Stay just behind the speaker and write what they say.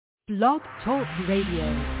Blog Talk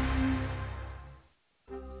Radio.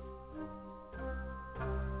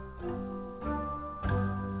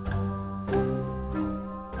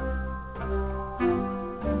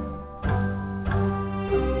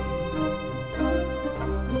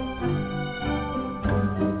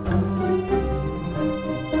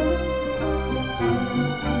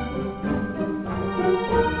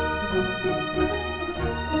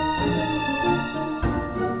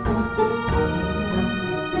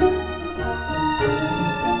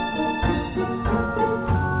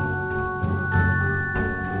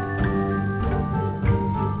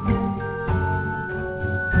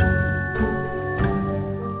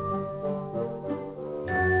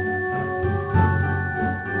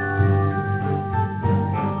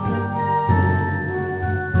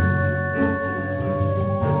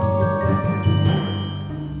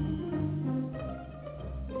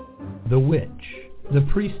 The Witch, the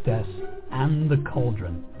Priestess, and the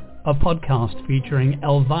Cauldron, a podcast featuring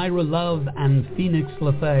Elvyra Love and Phoenix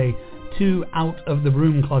LeFae, two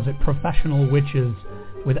out-of-the-broom closet professional witches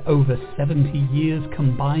with over 70 years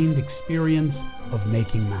combined experience of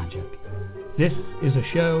making magic. This is a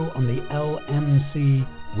show on the LMC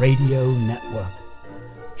Radio Network.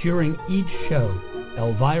 During each show,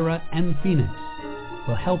 Elvyra and Phoenix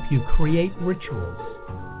will help you create rituals,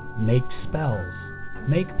 make spells,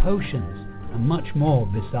 make potions, and much more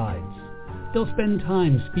besides. They'll spend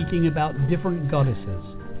time speaking about different goddesses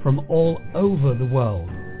from all over the world,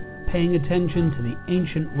 paying attention to the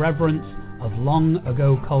ancient reverence of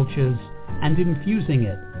long-ago cultures and infusing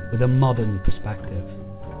it with a modern perspective.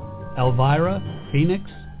 Elvyra, Phoenix,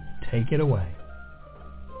 take it away.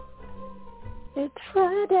 It's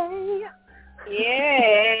Friday.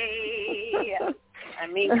 Yay! I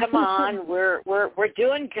mean, come on, we're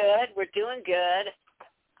doing good. We're doing good.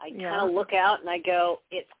 I kind of look out and I go,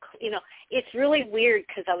 it's really weird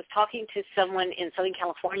because I was talking to someone in Southern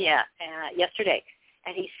California yesterday,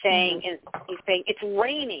 and he's saying it's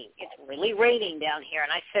raining. It's really raining down here.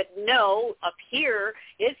 And I said, no, up here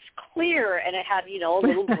it's clear, and it had a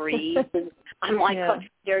little breeze. And I'm like,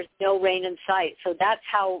 there's no rain in sight. So that's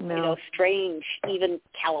how strange even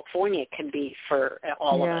California can be for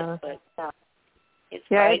all of us. But it's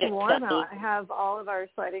warm out. I have all of our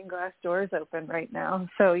sliding glass doors open right now.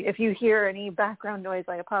 So if you hear any background noise,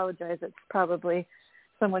 I apologize. It's probably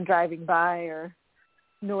someone driving by or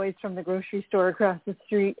noise from the grocery store across the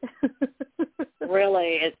street.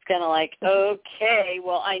 Really? It's kind of like, okay.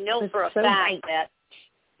 Well, I know for a fact that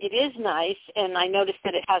it is nice, and I noticed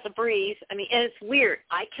that it has a breeze. I mean, and it's weird.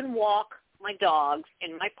 I can walk my dogs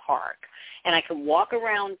in my park, and I can walk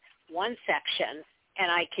around one section, and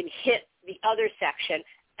I can hit the other section,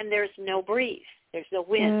 and there's no breeze. There's no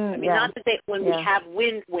wind. Not that when we have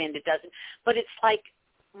wind, it doesn't. But it's like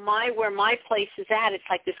where my place is at, it's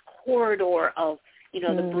like this corridor of,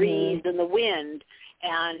 the breeze and the wind.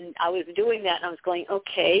 And I was doing that, and I was going,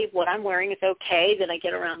 okay, what I'm wearing is okay. Then I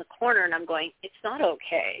get around the corner, and I'm going, it's not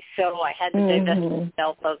okay. So I had to divest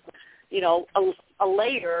myself of, a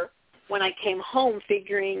layer when I came home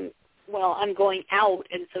figuring, well, I'm going out,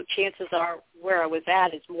 and so chances are where I was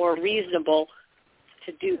at is more reasonable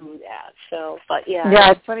to do that. So, but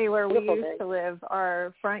yeah, it's funny where we used to live.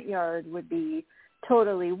 Our front yard would be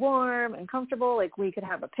totally warm and comfortable. Like we could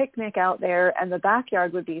have a picnic out there, and the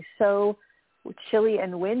backyard would be so chilly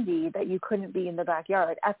and windy that you couldn't be in the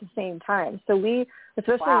backyard at the same time. So we,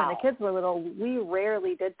 especially when the kids were little, we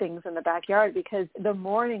rarely did things in the backyard because the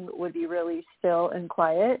morning would be really still and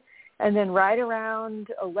quiet. And then right around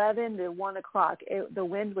 11 to 1 o'clock, the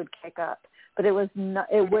wind would kick up, but it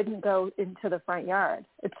wouldn't go into the front yard.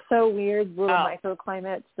 It's so weird, little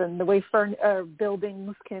microclimates and the way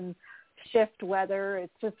buildings can shift weather.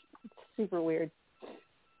 It's just super weird.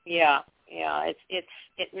 Yeah.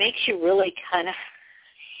 It makes you really kind of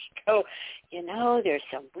go, there's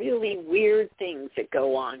some really weird things that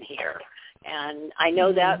go on here, and I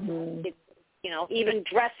know that. Even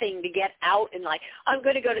dressing to get out and like, I'm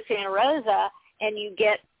going to go to Santa Rosa, and you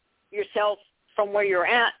get yourself from where you're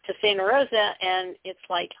at to Santa Rosa, and it's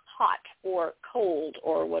like hot or cold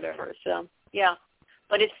or whatever. So,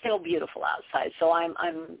 but it's still beautiful outside. So I'm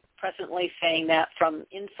presently saying that from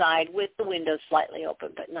inside with the windows slightly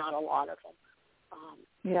open, but not a lot of them.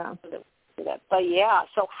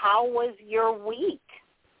 So how was your week?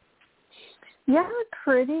 Yeah,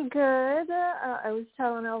 pretty good. I was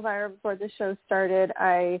telling Elvyra before the show started,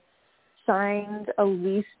 I signed a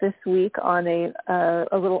lease this week on a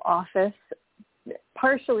little office,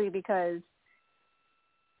 partially because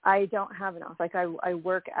I don't have an office. Like I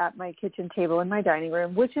work at my kitchen table in my dining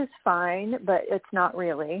room, which is fine, but it's not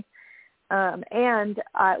really. And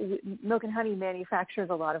Milk and Honey manufactures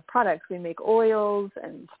a lot of products. We make oils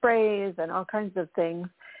and sprays and all kinds of things.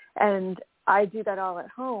 And I do that all at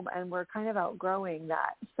home, and we're kind of outgrowing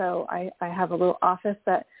that. So I have a little office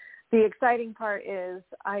that the exciting part is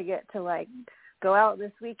I get to, like, go out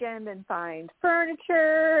this weekend and find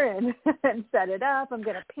furniture and set it up. I'm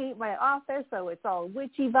going to paint my office so it's all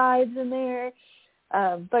witchy vibes in there.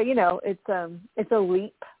 But, you know, it's a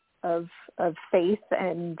leap of faith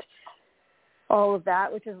and all of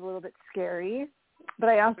that, which is a little bit scary. But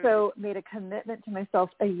I also made a commitment to myself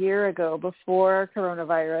a year ago, before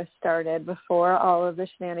coronavirus started, before all of the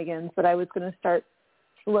shenanigans, that I was going to start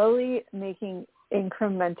slowly making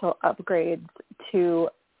incremental upgrades to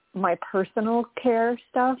my personal care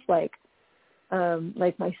stuff, like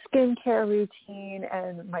my skincare routine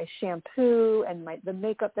and my shampoo and the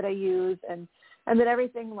makeup that I use, and then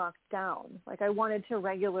everything locked down. Like, I wanted to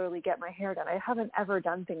regularly get my hair done. I haven't ever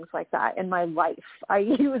done things like that in my life. I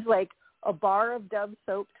use like a bar of Dove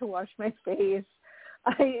soap to wash my face.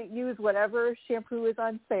 I use whatever shampoo is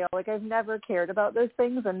on sale. Like, I've never cared about those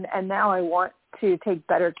things, and now I want to take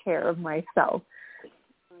better care of myself.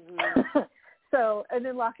 Mm-hmm. So, and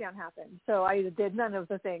then lockdown happened. So I did none of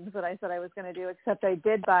the things that I said I was going to do, except I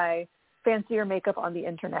did buy fancier makeup on the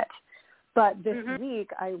internet. But this week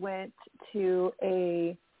I went to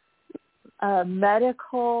a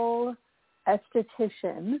medical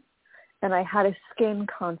esthetician, and I had a skin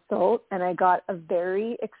consult, and I got a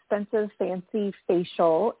very expensive, fancy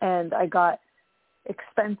facial, and I got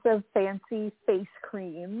expensive, fancy face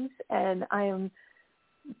creams, and I am,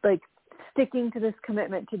 like, sticking to this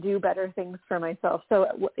commitment to do better things for myself.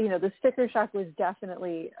 So, you know, the sticker shock was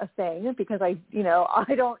definitely a thing, because I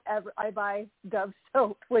buy Dove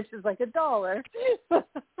soap, which is like $1.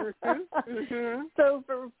 So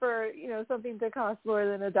for, you know, something to cost more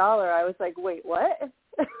than $1, I was like, wait, what?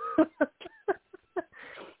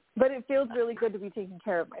 But it feels really good to be taking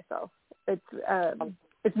care of myself.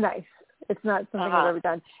 It's nice. It's not something I've ever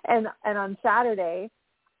done. And on Saturday,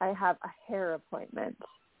 I have a hair appointment.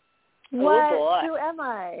 What? Oh, boy. Who am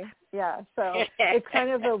I? Yeah, so it's kind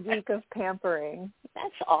of a week of pampering.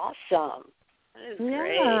 That's awesome. That is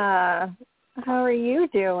great. Yeah. How are you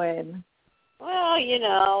doing? Well, you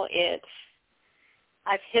know,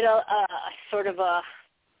 I've hit a sort of a,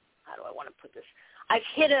 how do I want to put this? I've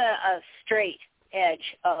hit a straight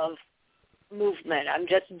edge of movement. I'm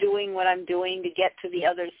just doing what I'm doing to get to the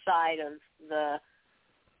other side of the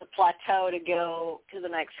plateau to go to the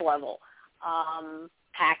next level.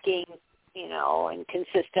 Packing, you know, and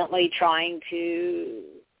consistently trying to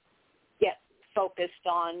get focused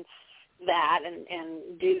on that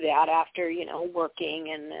and do that after, you know,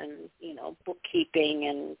 working and you know, bookkeeping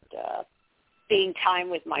and being time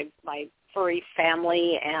with my furry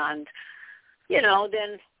family, and, you know,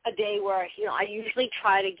 then a day where, you know, I usually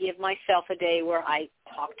try to give myself a day where I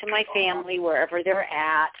talk to my family wherever they're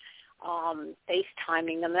at,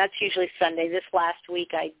 FaceTiming them. That's usually Sunday. This last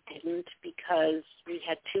week I didn't, because we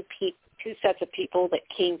had two sets of people that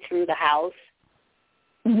came through the house.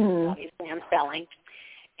 Obviously I'm selling.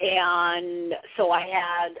 And so I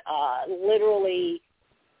had literally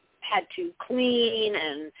had to clean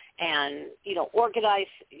and, you know, organize,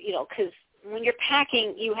 you know, because when you're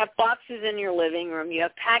packing, you have boxes in your living room, you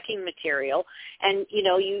have packing material, and, you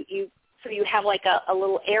know, so you have like a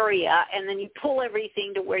little area, and then you pull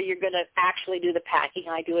everything to where you're going to actually do the packing.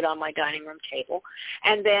 I do it on my dining room table.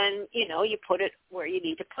 And then, you know, you put it where you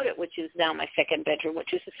need to put it, which is now my second bedroom,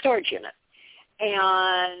 which is the storage unit.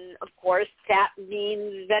 And, of course, that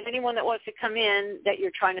means that anyone that wants to come in that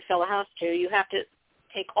you're trying to sell a house to, you have to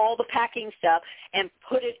take all the packing stuff and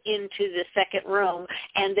put it into the second room,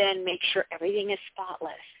 and then make sure everything is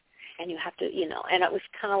spotless. And you have to, you know, and it was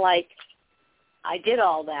kind of like, I did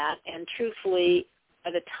all that, and truthfully, by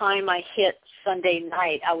the time I hit Sunday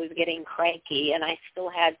night, I was getting cranky, and I still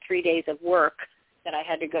had 3 days of work that I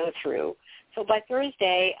had to go through. So by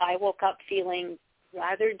Thursday, I woke up feeling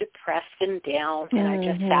rather depressed and down, and I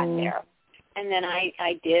just sat there. And then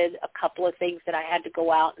I did a couple of things that I had to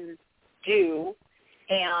go out and do,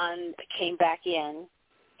 and came back in,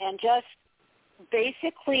 and just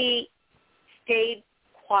basically stayed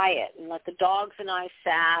quiet and let the dogs and I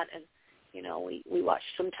sat, and, you know, we watched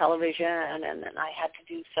some television, and then I had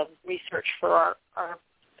to do some research for our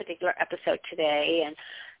particular episode today. And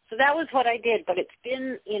so that was what I did. But it's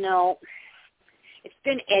been, you know, it's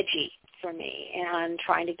been edgy for me, and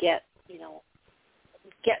trying to get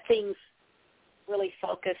things really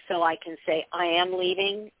focused so I can say I am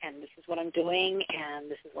leaving, and this is what I'm doing, and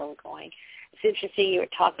this is where we're going. It's interesting you were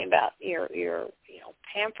talking about your you know,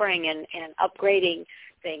 pampering and upgrading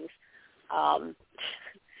things.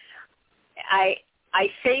 I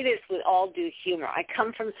say this with all due humor. I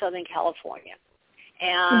come from Southern California,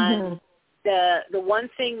 and the one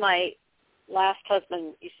thing my last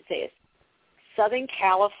husband used to say is, Southern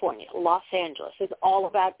California, Los Angeles, is all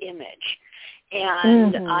about image.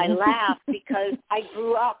 And I laugh because I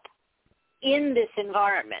grew up in this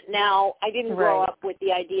environment. Now, I didn't grow up with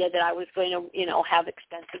the idea that I was going to, have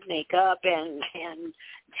expensive makeup and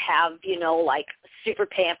have, like super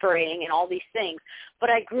pampering and all these things. But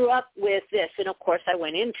I grew up with this. And, of course, I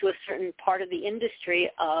went into a certain part of the industry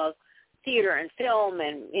of theater and film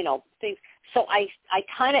and, things. So I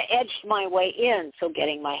kind of edged my way in. So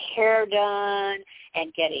getting my hair done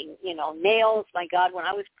and getting, nails. My God, when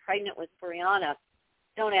I was pregnant with Brianna,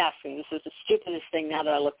 don't ask me. This is the stupidest thing now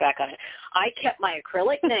that I look back on it. I kept my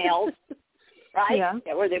acrylic nails, right? Yeah.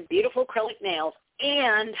 They were the beautiful acrylic nails.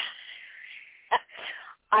 And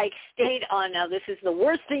I stayed on, now this is the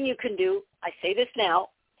worst thing you can do. I say this now.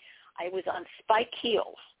 I was on spike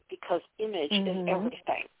heels because image is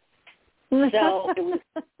everything. So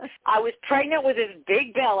I was pregnant with this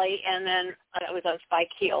big belly, and then I was on spike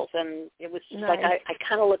heels, and it was just like I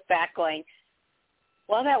kind of look back going,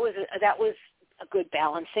 well, that was a good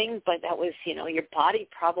balancing, but that was, your body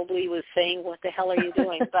probably was saying, what the hell are you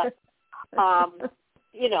doing? But,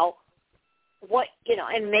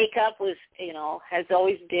 and makeup was, has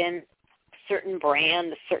always been a certain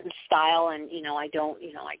brand, a certain style, and, I go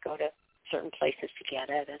to certain places to get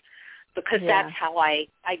it, and because that's how I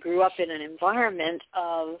grew up in an environment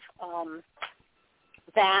of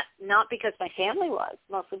that, not because my family was,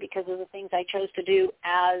 mostly because of the things I chose to do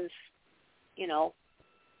as,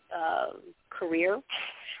 career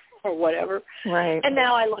or whatever. Right. And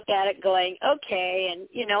now I look at it going, okay, and,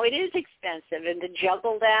 it is expensive, and to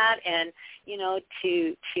juggle that and,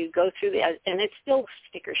 to go through and it's still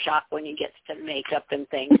sticker shock when you get to makeup and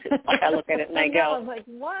things. It's like I look at it and I go, I'm like,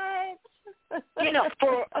 what?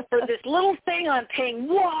 For this little thing I'm paying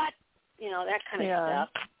what? That kind of stuff.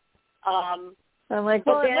 I'm like,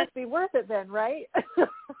 well, it must be worth it then, right?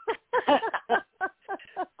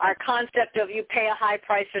 Our concept of you pay a high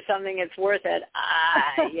price for something, it's worth it.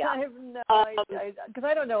 Yeah. I have no idea, because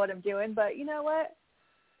I don't know what I'm doing, but you know what?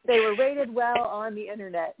 They were rated well on the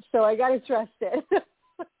internet, so I got to trust it.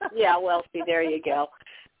 Yeah, well, see, there you go.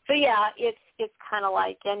 So, yeah, it's kind of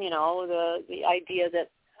like, and, the idea that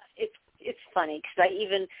it's funny because I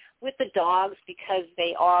even, with the dogs, because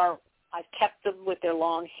I've kept them with their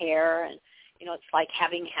long hair, and, it's like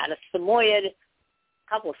having had a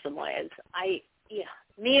couple of Samoyeds.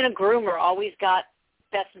 Me and a groomer always got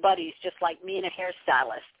best buddies, just like me and a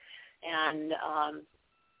hairstylist. And,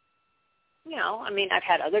 I've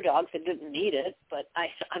had other dogs that didn't need it, but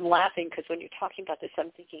I'm laughing because when you're talking about this,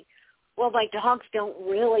 I'm thinking, well, my dogs don't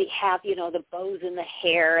really have, the bows in the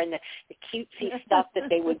hair and the cutesy stuff that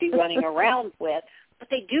they would be running around with, but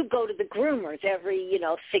they do go to the groomers every,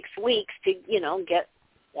 6 weeks to, get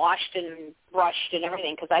washed and brushed and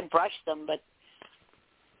everything, because I brush them, but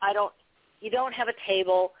you don't have a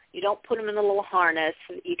table, you don't put them in a little harness,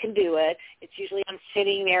 you can do it. It's usually I'm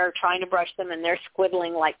sitting there trying to brush them, and they're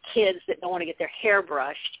squibbling like kids that don't want to get their hair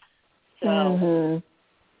brushed. So,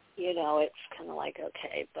 it's kind of like,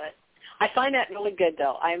 okay, but I find that really good,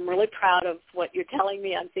 though. I'm really proud of what you're telling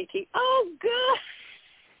me. I'm thinking, oh,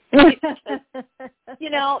 good.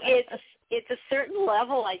 It's a certain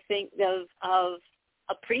level, I think, of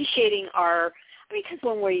appreciating because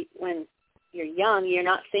when you're young, you're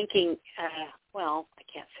not thinking, I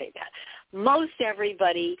can't say that. Most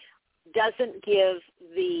everybody doesn't give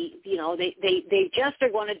they just are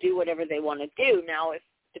going to do whatever they want to do. Now, if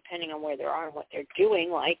depending on where they are and what they're doing,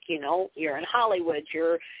 like, you're in Hollywood,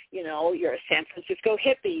 you're a San Francisco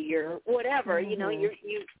hippie, you're whatever,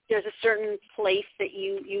 there's a certain place that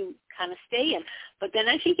you kind of stay in. But then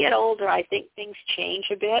as you get older, I think things change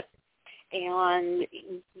a bit. And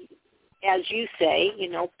as you say,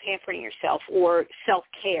 pampering yourself or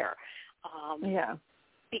self-care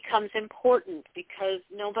becomes important, because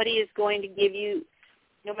nobody is going to give you,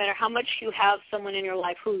 no matter how much you have someone in your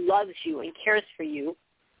life who loves you and cares for you,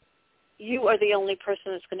 you are the only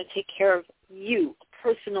person that's going to take care of you,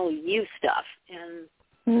 personal you stuff. And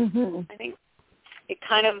I think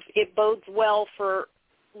it bodes well for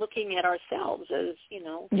looking at ourselves as,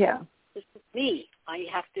 this is me. I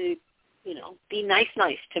have to, be nice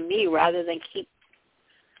to me rather than keep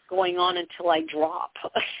going on until I drop.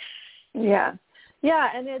 Yeah,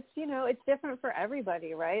 and it's, it's different for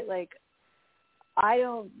everybody, right? Like, I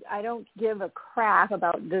don't give a crap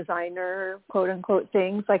about designer, quote unquote,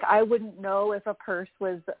 things. Like, I wouldn't know if a purse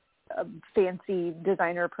was a fancy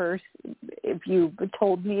designer purse if you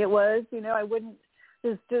told me it was. I wouldn't.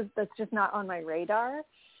 That's just not on my radar.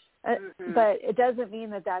 But it doesn't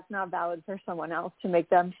mean that that's not valid for someone else to make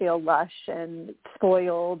them feel lush and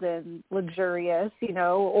spoiled and luxurious,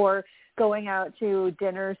 or going out to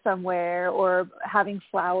dinner somewhere or having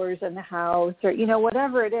flowers in the house or,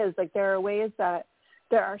 whatever it is. Like there are ways that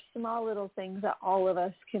there are small little things that all of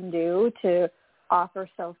us can do to offer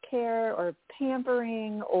self-care or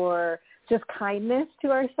pampering or just kindness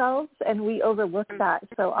to ourselves. And we overlook that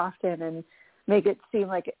so often and make it seem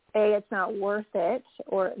like, A, it's not worth it,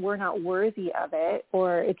 or we're not worthy of it,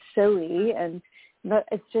 or it's silly. And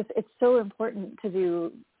it's so important to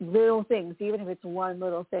do little things, even if it's one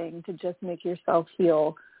little thing, to just make yourself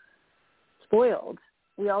feel spoiled.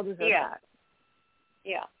 We all deserve that.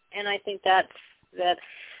 Yeah, and I think that's,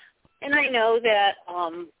 and I know that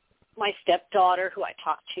my stepdaughter, who I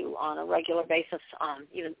talk to on a regular basis,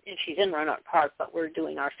 even and she's in Roanoke Park, but we're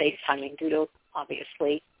doing our FaceTiming due to,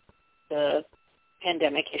 obviously, the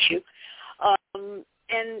pandemic issue.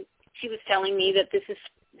 And she was telling me that this is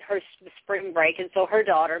her spring break, and so her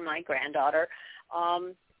daughter, my granddaughter,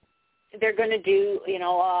 they're going to do,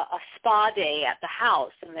 a spa day at the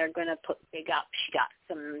house, and they're going to she got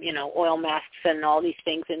some, oil masks and all these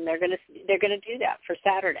things, and they're going to do that for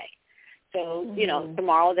Saturday. So,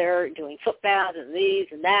 tomorrow they're doing foot baths and these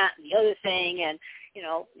and that and the other thing and,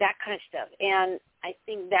 that kind of stuff. And I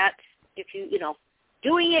think that's, if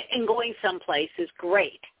doing it and going someplace is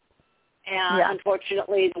great. And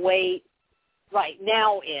unfortunately, the way right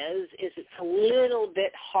now is it's a little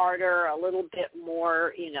bit harder, a little bit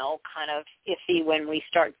more, kind of iffy when we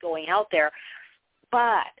start going out there.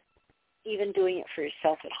 But even doing it for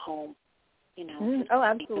yourself at home, Oh,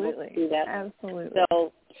 absolutely. Do that. Absolutely.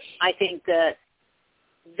 So I think that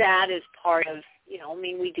is part of,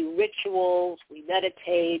 we do rituals, we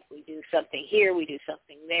meditate, we do something here, we do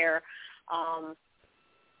something there. I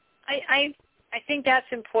think that's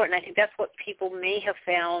important. I think that's what people may have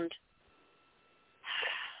found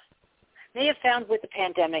with the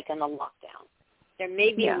pandemic and the lockdown. There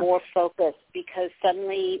may be more focus because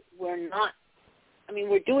suddenly we're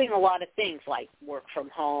doing a lot of things like work from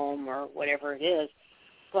home or whatever it is,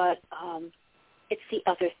 but it's the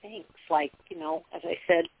other things. Like, as I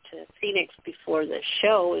said to Phoenix before the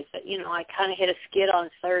show, is that, I kind of hit a skid on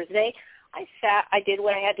Thursday. I did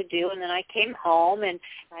what I had to do, and then I came home and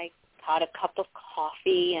I had a cup of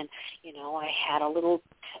coffee and, I had a little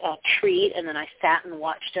treat, and then I sat and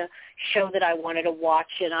watched a show that I wanted to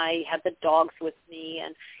watch, and I had the dogs with me,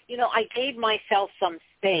 and, I gave myself some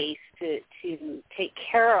space to take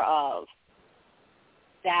care of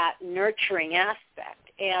that nurturing aspect.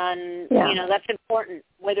 And, that's important,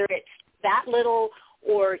 whether it's that little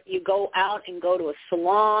or you go out and go to a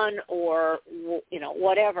salon or,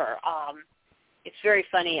 whatever. It's very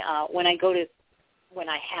funny. When I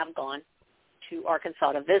have gone to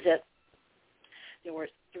Arkansas to visit, there were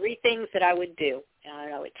 3 things that I would do.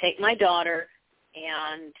 I would take my daughter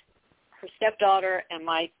and her stepdaughter and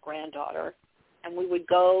my granddaughter, and we would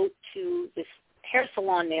go to this hair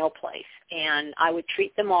salon nail place, and I would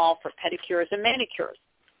treat them all for pedicures and manicures.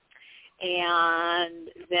 And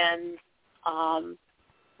then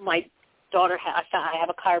my daughter, I have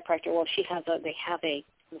a chiropractor. Well, they have a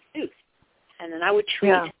masseuse, and then I would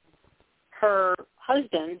treat her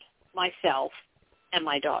husband, myself, and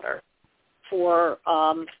my daughter for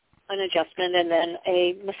an adjustment and then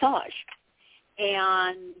a massage.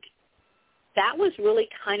 And that was really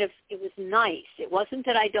it was nice. It wasn't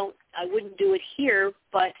that I wouldn't do it here,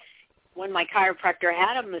 but when my chiropractor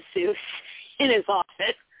had a masseuse in his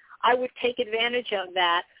office, I would take advantage of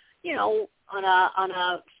that, on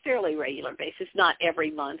a fairly regular basis, not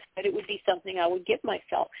every month, but it would be something I would give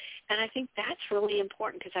myself. And I think that's really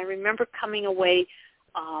important because I remember coming away,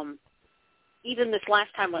 even this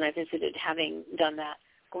last time when I visited, having done that,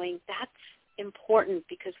 going, that's important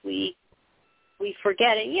because we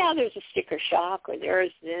forget it. Yeah, there's a sticker shock or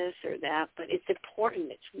there's this or that, but it's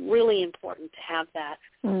important. It's really important to have that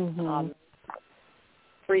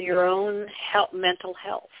for your own mental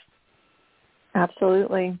health.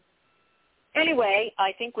 Absolutely. Anyway,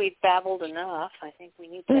 I think we've babbled enough. I think we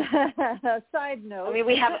need to. Side note.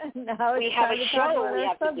 We have a show we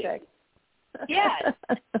have to do. Yes.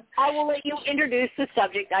 I will let you introduce the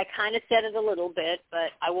subject. I kind of said it a little bit,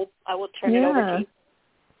 but I will turn it over to you.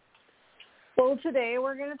 Well, today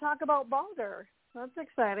we're going to talk about Baldr. That's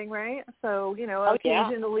exciting, right? So,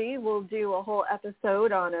 occasionally we'll do a whole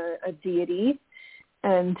episode on a deity.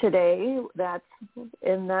 And today, that's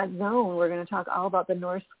in that zone. We're going to talk all about the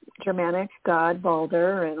Norse Germanic god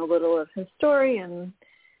Baldr and a little of his story and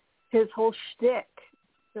his whole shtick.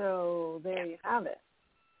 So there you have it.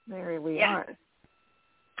 There we are.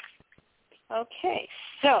 Okay,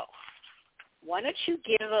 so why don't you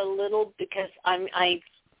give a little, because I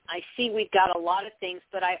see we've got a lot of things,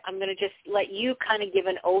 but I'm going to just let you kind of give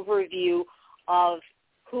an overview of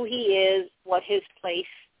who he is, what his place,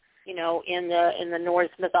 in the Norse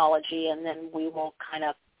mythology, and then we will kind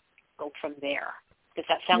of go from there. Does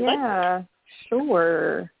that sound good? Yeah,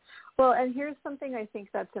 sure. Well, and here's something I think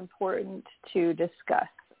that's important to discuss.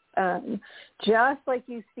 Just like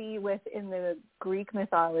you see in the Greek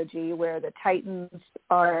mythology, where the Titans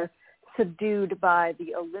are subdued by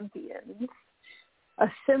the Olympians, a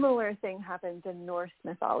similar thing happens in Norse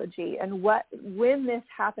mythology. And when this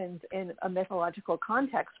happens in a mythological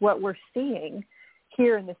context, what we're seeing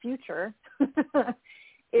here in the future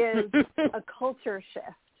is a culture shift.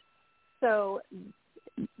 So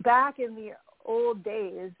back in the old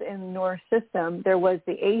days in Norse system, there was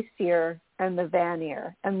the Aesir and the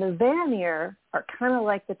Vanir. And the Vanir are kind of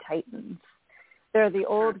like the Titans. They're the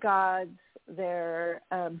old gods. They're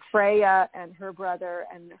Freya and her brother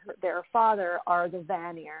and their father are the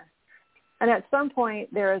Vanir. And at some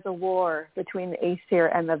point, there is a war between the Aesir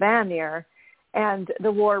and the Vanir, and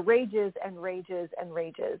the war rages and rages and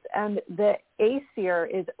rages. And the Aesir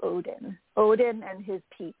is Odin and his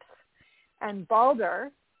peeps. And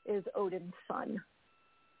Baldr is Odin's son.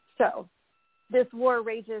 So this war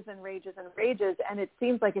rages and rages and rages, and it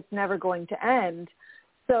seems like it's never going to end.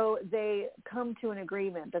 So they come to an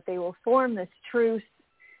agreement that they will form this truce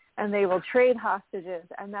and they will trade hostages,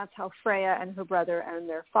 and that's how Freya and her brother and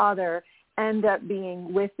their father end up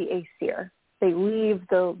being with the Aesir. They leave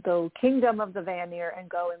the kingdom of the Vanir and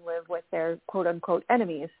go and live with their quote-unquote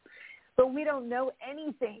enemies. But we don't know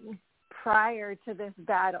anything prior to this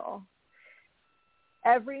battle.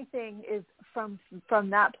 Everything is from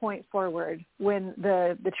that point forward, when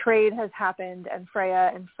the trade has happened and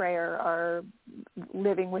Freya and Freyr are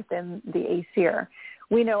living within the Aesir.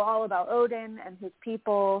 We know all about Odin and his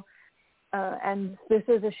people, and this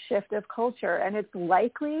is a shift of culture. And it's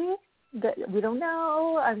likely that, we don't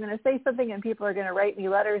know, I'm going to say something and people are going to write me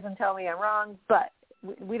letters and tell me I'm wrong, but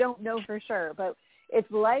we don't know for sure. But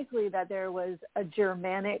it's likely that there was a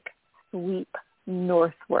Germanic sweep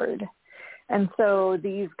northward. And so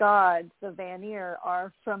these gods, the Vanir,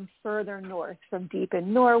 are from further north, from deep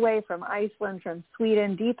in Norway, from Iceland, from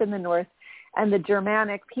Sweden, deep in the north. And the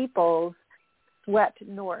Germanic peoples swept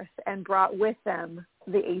north and brought with them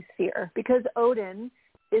the Aesir, because Odin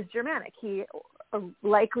is Germanic. He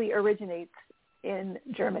likely originates in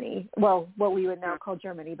Germany. Well, what we would now call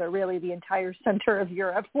Germany, but really the entire center of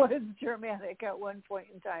Europe was Germanic at one point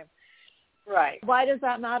in time. Right. Why does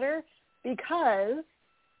that matter? Because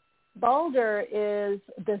Baldr is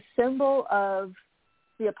the symbol of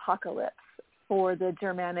the apocalypse for the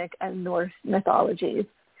Germanic and Norse mythologies.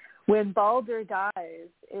 When Baldr dies,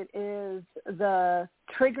 it is the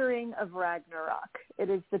triggering of Ragnarok. It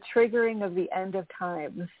is the triggering of the end of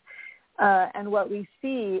times. And what we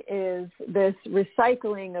see is this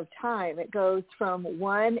recycling of time. It goes from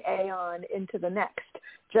one aeon into the next,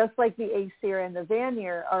 just like the Aesir and the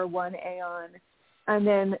Vanir are one aeon. And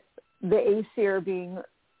then the Aesir, being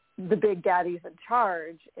the big daddies in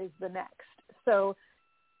charge, is the next. So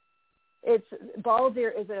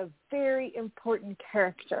Baldr is a very important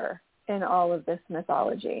character in all of this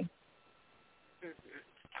mythology. Mm-hmm.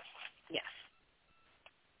 Yes.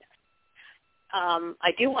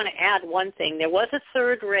 I do want to add one thing. There was a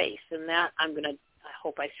third race, and that I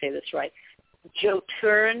hope I say this right,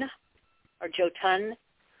 Jotun.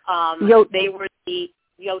 They were the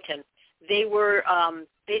Jotun. They were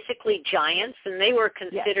basically giants, and they were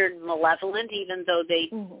considered malevolent, even though they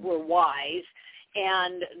were wise.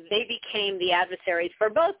 And they became the adversaries for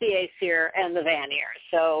both the Aesir and the Vanir.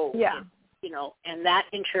 So, and that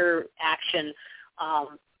interaction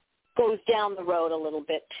goes down the road a little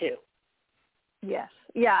bit too. Yes,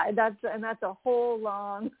 yeah, that's a whole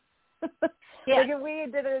long. Like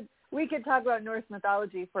if we could talk about Norse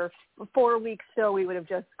mythology for 4 weeks still, we would have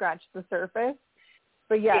just scratched the surface.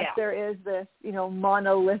 But yes, there is this,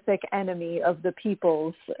 monolithic enemy of the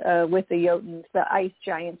peoples with the Jotuns, the ice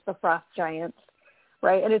giants, the frost giants,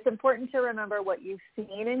 right? And it's important to remember what you've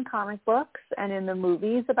seen in comic books and in the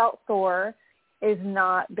movies about Thor is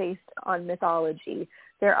not based on mythology.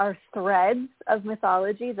 There are threads of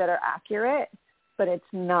mythology that are accurate, but it's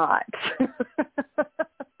not.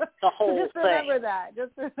 The whole so just thing. Remember that.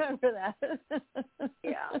 Just remember that.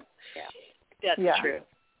 That's true.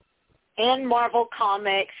 And Marvel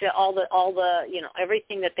Comics, all the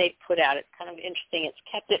everything that they put out, it's kind of interesting. It's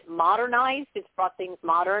kept it modernized. It's brought things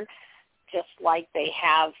modern, just like they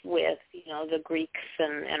have with the Greeks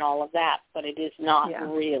and all of that. But it is not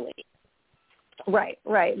really. Right.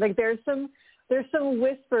 Like there's some there's some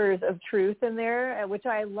whispers of truth in there, which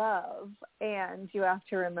I love. And you have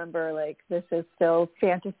to remember, like, this is still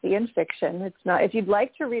fantasy and fiction. It's not. If you'd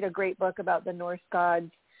like to read a great book about the Norse gods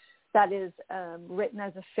that is written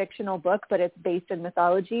as a fictional book, but it's based in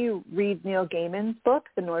mythology, read Neil Gaiman's book,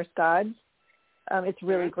 The Norse Gods. It's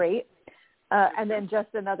really great. And then just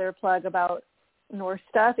another plug about Norse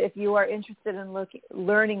stuff. If you are interested in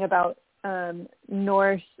learning about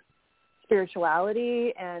Norse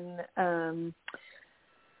spirituality and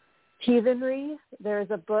heathenry, there's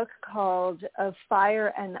a book called Of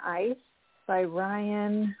Fire and Ice by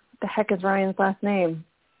Ryan. The heck is Ryan's last name?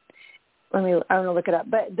 I'm going to look it up.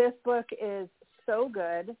 But this book is so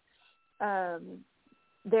good.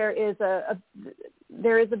 There is a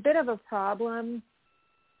bit of a problem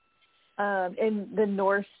in the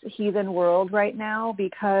Norse heathen world right now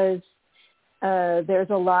because there's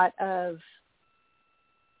a lot of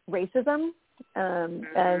racism, and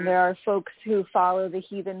there are folks who follow the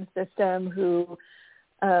heathen system who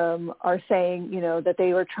are saying, that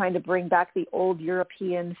they were trying to bring back the old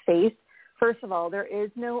European faith. First of all, there is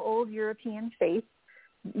no old European faith.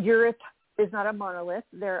 Europe is not a monolith.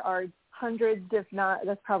 There are hundreds, if not,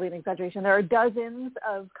 that's probably an exaggeration, there are dozens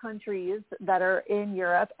of countries that are in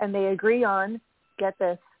Europe, and they agree on, get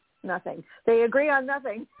this, nothing. They agree on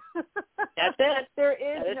nothing. That's it. There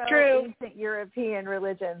is that is no true. ancient European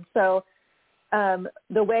religion. So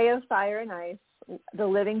The Way of Fire and Ice, The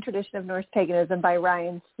Living Tradition of Norse Paganism by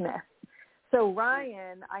Ryan Smith. So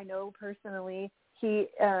Ryan, I know personally, he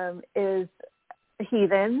is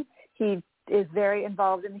heathen. He is very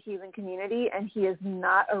involved in the heathen community, and he is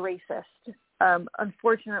not a racist.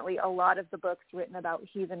 Unfortunately, a lot of the books written about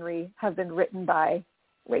heathenry have been written by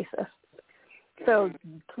racists. So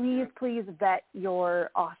please vet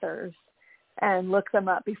your authors and look them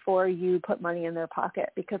up before you put money in their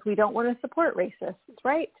pocket, because we don't want to support racists,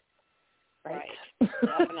 right? Right.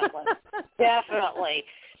 Definitely.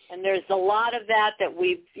 And there's a lot of that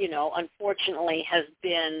we've, unfortunately has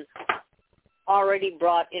been already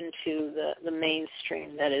brought into the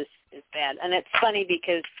mainstream that is bad. And it's funny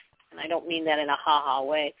because, and I don't mean that in a ha-ha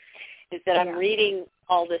way, is that I'm reading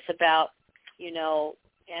all this about,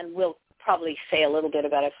 and we'll probably say a little bit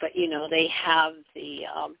about it, but, they have the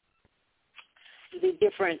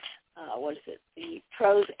different, the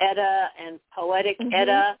prose Edda and poetic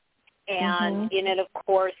Edda. And in it, of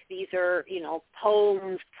course, these are,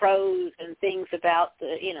 poems, prose, and things about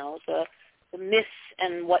the myths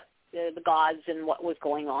and what the gods and what was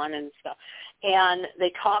going on and stuff. And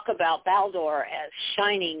they talk about Baldr as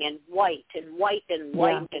shining and white and white and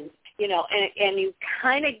white, and and you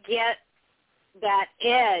kind of get that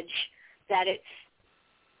edge that it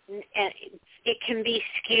can be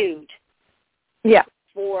skewed. Yeah.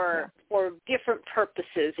 For different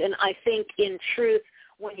purposes, and I think in truth,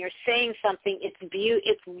 when you're saying something,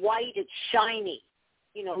 it's white, it's shiny.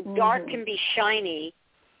 Dark can be shiny,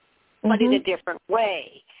 but in a different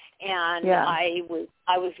way. And I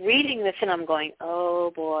was reading this, and I'm going,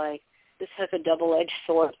 oh boy, this has a double-edged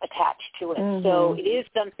sword attached to it. So it is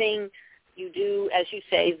something you do, as you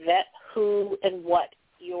say, vet who and what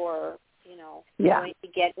you're, going to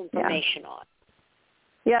get information on.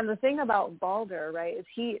 Yeah, and the thing about Baldr, right, is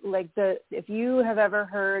if you have ever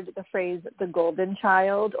heard the phrase the golden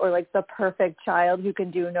child, or like the perfect child who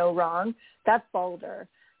can do no wrong, that's Baldr.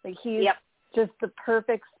 Like he's just the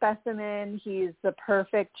perfect specimen. He's the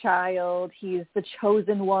perfect child. He's the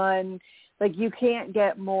chosen one. Like you can't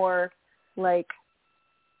get more like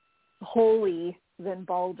holy than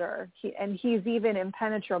Baldr. He's even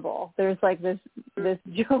impenetrable. There's like this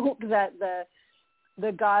joke that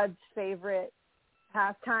the god's favorite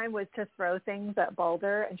pastime was to throw things at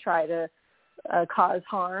Baldr and try to cause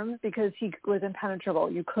harm because he was impenetrable.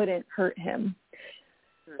 You couldn't hurt him.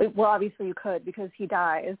 Well, obviously you could because he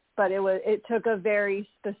dies, but it took a very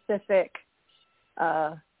specific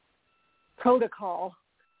protocol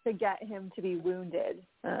to get him to be wounded.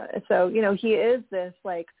 So, he is this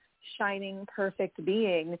like shining, perfect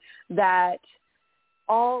being that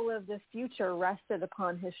all of the future rested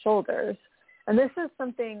upon his shoulders. And this is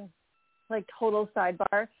something like total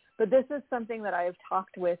sidebar, but this is something that I've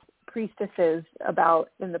talked with priestesses about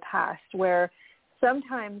in the past, where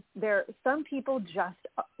sometimes some people just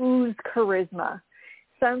ooze charisma.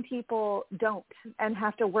 Some people don't and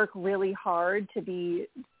have to work really hard to be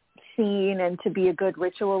seen and to be a good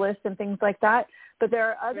ritualist and things like that. But there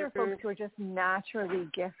are other folks who are just naturally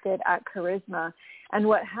gifted at charisma. And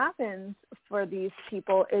what happens for these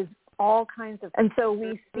people is all kinds of, and so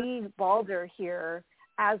we see Baldr here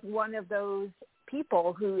as one of those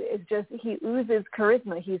people who is he oozes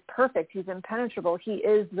charisma. He's perfect. He's impenetrable. He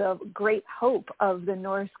is the great hope of the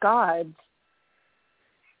Norse gods.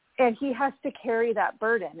 And he has to carry that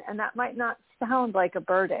burden. And that might not sound like a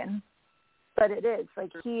burden, but it is.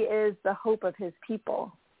 Like, he is the hope of his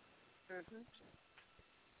people. Mm-hmm.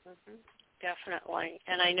 Mm-hmm. Definitely.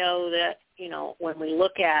 And I know that,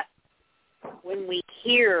 when we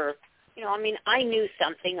hear, I mean, I knew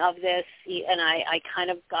something of this, and I kind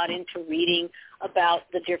of got into reading about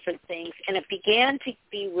the different things, and it began to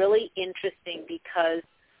be really interesting because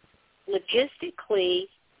logistically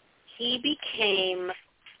he became,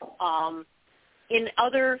 in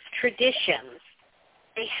other traditions,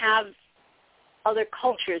 they have other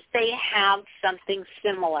cultures, they have something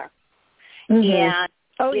similar. And, and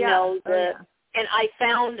I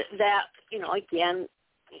found that, again,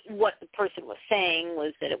 what the person was saying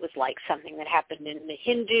was that it was like something that happened in the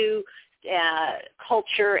Hindu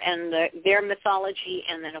culture and their mythology,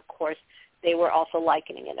 and then, of course, they were also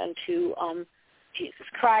likening it unto Jesus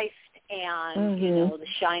Christ and, the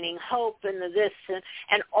shining hope and the this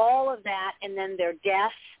and all of that, and then their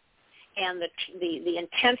death and the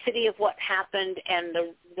intensity of what happened and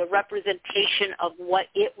the representation of what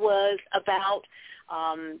it was about,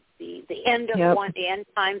 the end of the end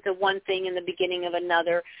times of one thing and the beginning of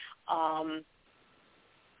another. And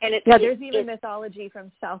there's even mythology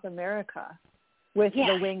from South America with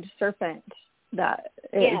the winged serpent that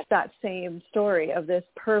is that same story of this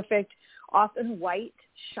perfect, often white,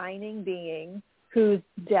 shining being whose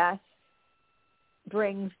death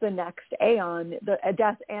brings the next aeon, a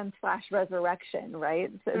death and / resurrection,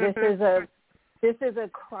 right? So this is a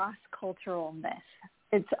cross-cultural myth.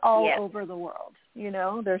 It's all over the world,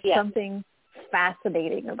 There's something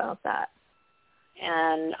fascinating about that.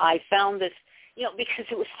 And I found this, because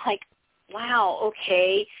it was like, wow,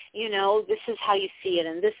 okay, this is how you see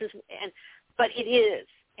it, but it is.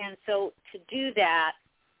 And so to do that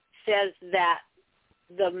says that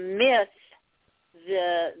the myth,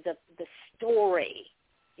 the story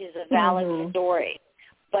is a valid story,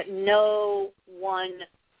 but no one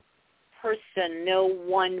person, no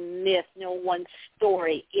one myth, no one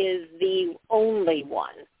story is the only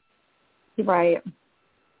one. Right.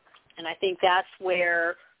 And I think that's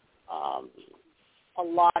where a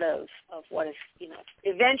lot of what is,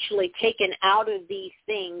 eventually taken out of these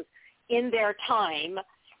things in their time.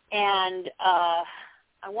 And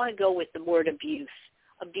I want to go with the word abuse.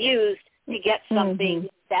 Abused to get something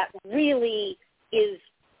that really is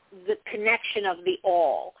the connection of the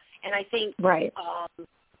all. And I think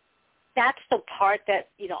that's the part that,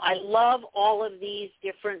 I love all of these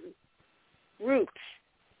different groups.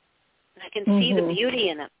 And I can see the beauty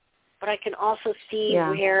in them. But I can also see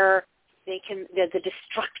where the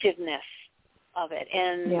destructiveness of it.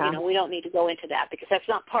 And, we don't need to go into that because that's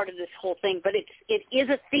not part of this whole thing. But it is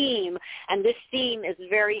a theme, and this theme is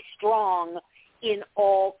very strong in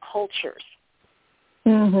all cultures.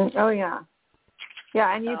 Oh, yeah.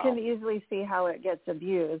 Yeah, and you can easily see how it gets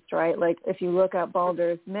abused, right? Like, if you look at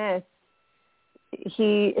Baldr's myth,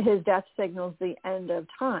 his death signals the end of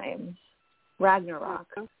times, Ragnarok.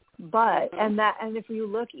 But, and if you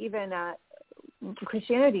look even at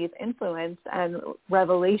Christianity's influence and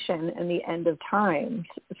revelation in the end of times,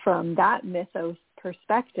 from that mythos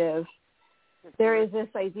perspective, there is this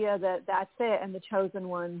idea that that's it and the chosen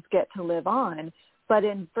ones get to live on. But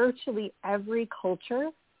in virtually every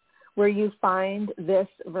culture where you find this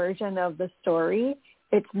version of the story,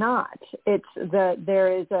 it's not. It's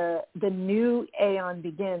the new aeon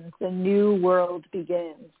begins, the new world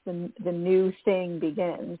begins, the new thing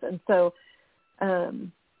begins. And so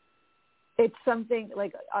it's something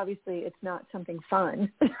like, obviously it's not something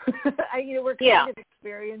fun. We're kind of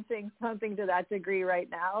experiencing something to that degree right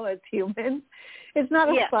now as humans. It's not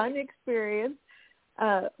a fun experience,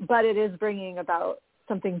 but it is bringing about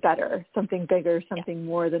something better, something bigger, something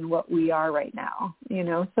more than what we are right now,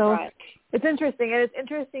 So it's interesting. And it's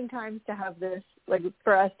interesting times to have this, like,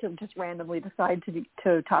 for us to just randomly decide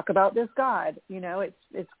to talk about this God,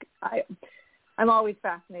 I'm always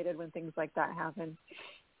fascinated when things like that happen.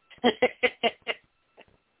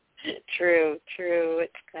 True.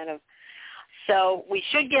 It's kind of, so we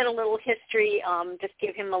should get a little history, just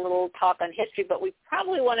give him a little talk on history, but we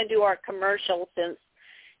probably want to do our commercial since,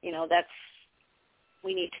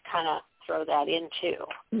 we need to kind of throw that in too.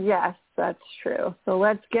 Yes, that's true. So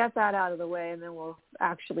let's get that out of the way, and then we'll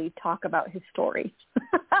actually talk about his story.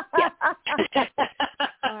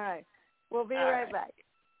 All right. We'll be right back.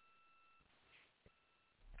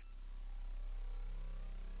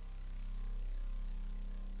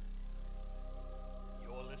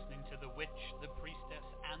 You're listening to The Witch, the Priestess,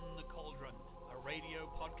 and the Cauldron, a radio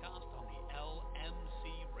podcast on the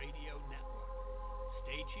LMC Radio Network.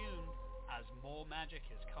 Stay tuned, as more magic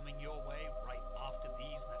is coming your way right after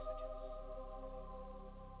these messages.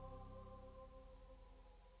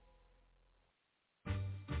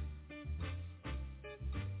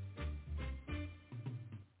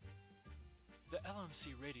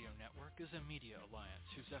 LMC Radio Network is a media alliance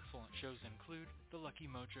whose excellent shows include The Lucky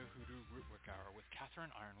Mojo Hoodoo Rootwork Hour with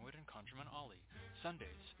Catherine Ironwood and Conjurman Ollie,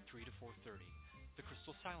 Sundays 3 to 4:30. The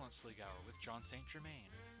Crystal Silence League Hour with John St. Germain,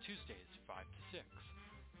 Tuesdays 5 to 6.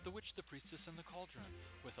 The Witch, the Priestess, and the Cauldron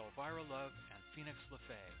with Elvyra Love and Phoenix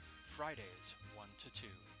LeFae, Fridays 1 to 2.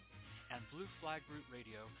 And Blue Flag Root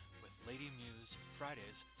Radio with Lady Muse,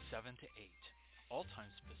 Fridays 7 to 8. All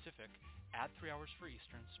times Pacific, at 3 hours for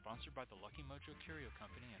Eastern, sponsored by the Lucky Mojo Curio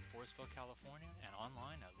Company in Forestville, California, and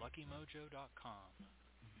online at luckymojo.com.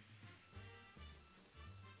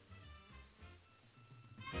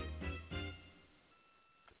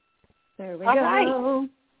 There we all go. Right.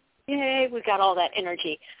 Yay, we got all that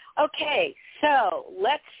energy. Okay, so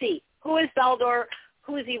let's see. Who is Baldr?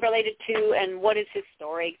 Who is he related to, and what is his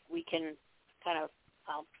story? We can kind of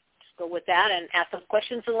just go with that and ask some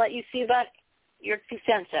questions and let you see about your 2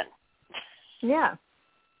 cents in. Yeah.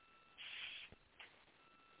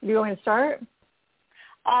 Do you want to start?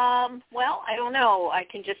 Well, I don't know. I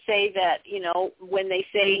can just say that, when they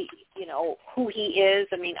say, who he is,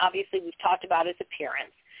 I mean, obviously we've talked about his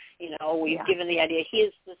appearance. We've given the idea. He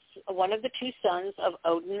is one of the 2 sons of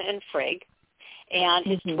Odin and Frigg, and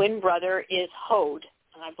his twin brother is Hod,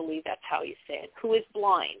 and I believe that's how you say it, who is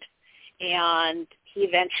blind. And he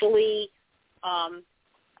eventually,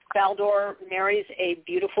 Baldr marries a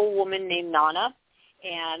beautiful woman named Nanna,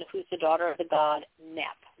 and who's the daughter of the god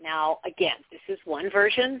Nep. Now, again, this is one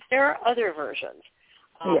version. There are other versions.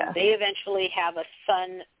 They eventually have a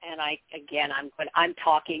son, and I'm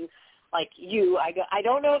talking like you. I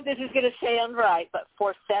don't know if this is going to sound right, but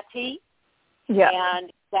Forseti. Yeah.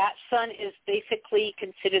 And that son is basically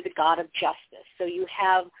considered the god of justice. So you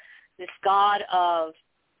have this god of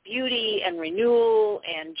beauty and renewal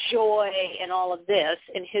and joy and all of this,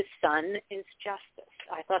 and his son is justice.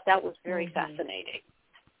 I thought that was very fascinating.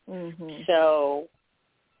 Mm-hmm. So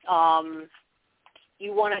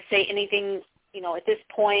you want to say anything, at this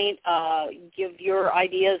point, give your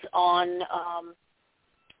ideas on,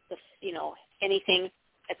 anything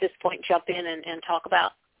at this point, jump in and talk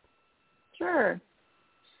about? Sure.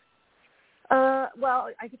 Well,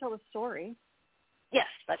 I could tell the story. Yes,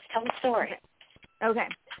 let's tell the story. Okay.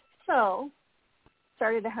 So,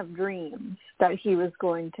 started to have dreams that he was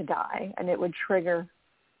going to die, and it would trigger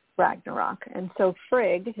Ragnarok. And so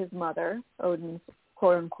Frigg, his mother, Odin's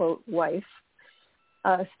quote-unquote wife,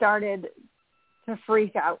 started to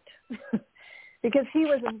freak out because he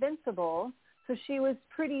was invincible, so she was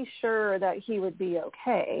pretty sure that he would be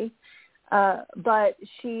okay. But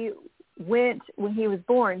she went, when he was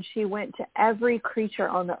born, she went to every creature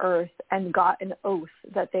on the earth and got an oath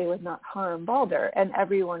that they would not harm Baldr, and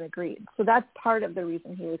everyone agreed. So that's part of the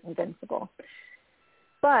reason he was invincible.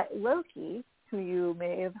 But Loki, who you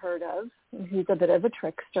may have heard of, he's a bit of a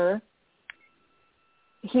trickster,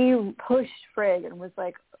 he pushed Frigg and was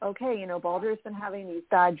like, okay, Baldr's been having these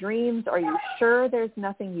bad dreams. Are you sure there's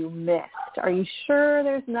nothing you missed? Are you sure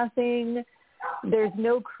there's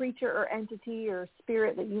no creature or entity or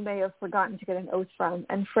spirit that you may have forgotten to get an oath from?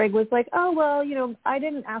 And Frigg was like, oh, well, I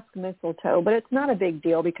didn't ask mistletoe, but it's not a big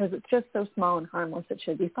deal because it's just so small and harmless, it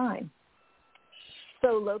should be fine.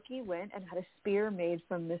 So Loki went and had a spear made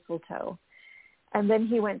from mistletoe. And then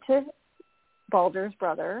he went to Baldr's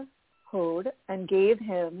brother, Hod, and gave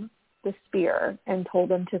him the spear and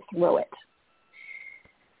told him to throw it.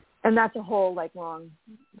 And that's a whole long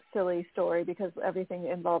silly story because everything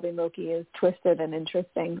involving Loki is twisted and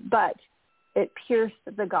interesting. But it pierced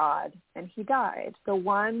the god and he died. The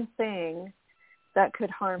one thing that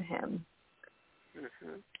could harm him.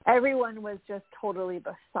 Mm-hmm. Everyone was just totally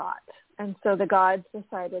besought. And so the gods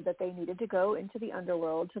decided that they needed to go into the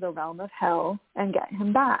underworld, to the realm of hell, and get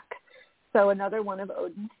him back. So another one of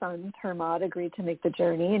Odin's sons, Hermod, agreed to make the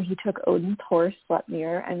journey, and he took Odin's horse,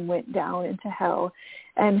 Sleipnir, and went down into hell.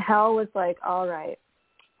 And hell was like, all right,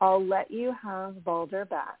 I'll let you have Baldr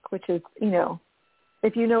back, which is,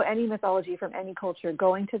 if you know any mythology from any culture,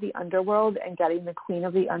 going to the underworld and getting the queen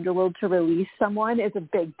of the underworld to release someone is a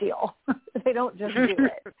big deal. They don't just do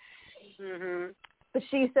it. Mm-hmm. But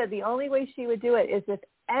she said the only way she would do it is if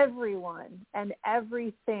everyone and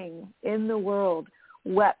everything in the world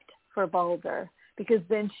wept for Baldr, because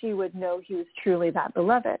then she would know he was truly that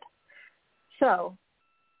beloved. So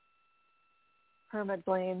Hermod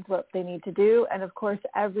blames what they need to do, and of course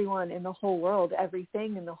everyone in the whole world,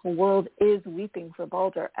 everything in the whole world is weeping for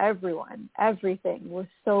Baldr. Everyone, everything was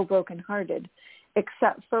so brokenhearted,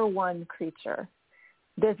 except for one creature,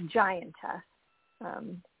 this giantess,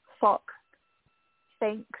 Falk.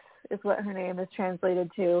 Thanks is what her name is translated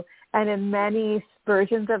to. And in many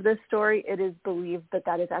versions of this story, it is believed that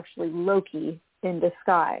that is actually Loki in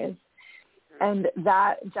disguise. And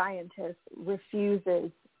that giantess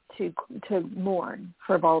refuses to mourn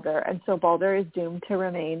for Baldr, and so Baldr is doomed to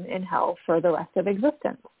remain in hell for the rest of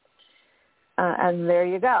existence. And there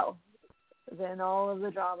you go. Then all of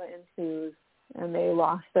the drama ensues, and they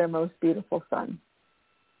lost their most beautiful son.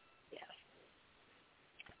 Yes.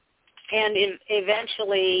 And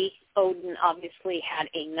eventually, Odin obviously had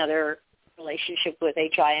another relationship with a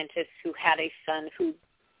giantess who had a son who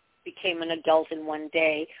became an adult in one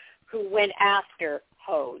day, who went after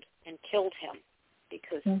Hod and killed him,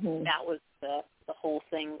 because that was the whole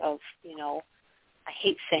thing of, I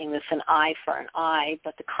hate saying this, an eye for an eye,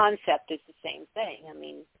 but the concept is the same thing. I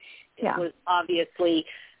mean, it was obviously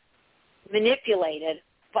manipulated,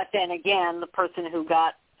 but then again, the person who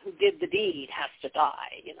did the deed has to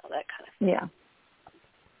die, that kind of thing.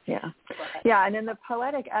 Yeah, and in the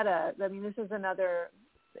Poetic Edda, I mean, this is another,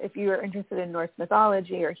 if you are interested in Norse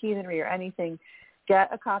mythology or heathenry or anything,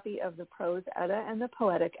 get a copy of the Prose Edda and the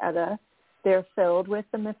Poetic Edda. They're filled with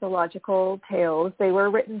the mythological tales. They were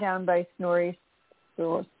written down by Snorri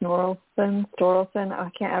Sturluson. I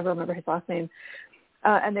can't ever remember his last name.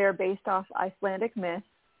 And they're based off Icelandic myths.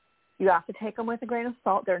 You have to take them with a grain of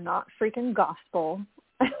salt. They're not freaking gospel.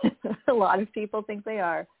 A lot of people think they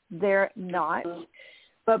are. They're not.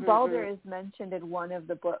 But Baldr is mentioned in one of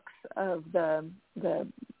the books of the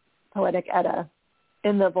Poetic Edda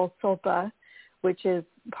in the Volsulpa, which is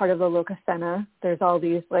part of the Lokasena. There's all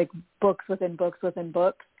these books within books within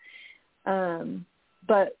books.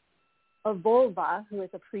 But a Volva, who is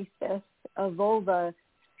a priestess, a Volva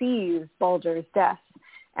sees Baldr's death.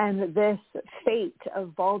 And this fate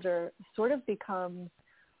of Baldr sort of becomes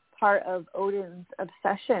part of Odin's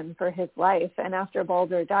obsession for his life. And after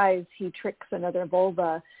Baldr dies, he tricks another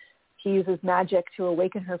Volva. He uses magic to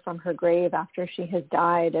awaken her from her grave after she has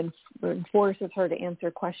died and forces her to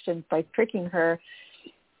answer questions by tricking her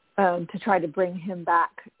to try to bring him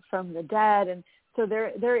back from the dead. And so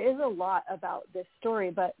there is a lot about this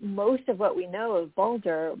story, but most of what we know of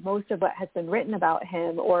Baldr, most of what has been written about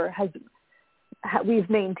him or we've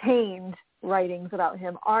maintained writings about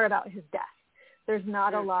him are about his death. There's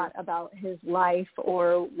not a lot about his life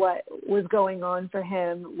or what was going on for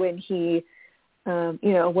him when he,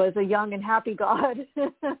 was a young and happy god.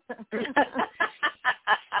 The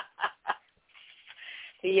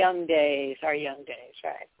young days, our young days,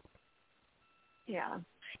 right? Yeah.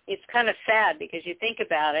 It's kind of sad because you think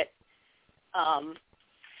about it.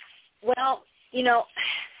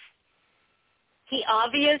 He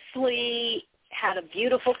obviously had a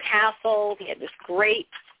beautiful castle. He had this great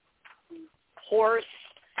horse,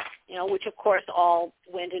 which of course all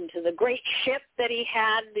went into the great ship that he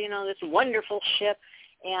had, this wonderful ship.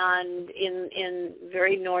 And in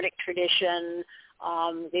very Nordic tradition,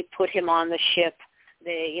 they put him on the ship.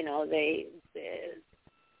 The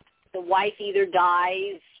wife either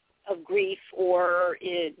dies of grief or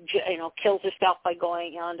kills herself by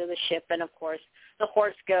going onto the ship, and of course the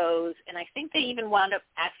horse goes. And I think they even wound up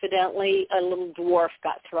accidentally, a little dwarf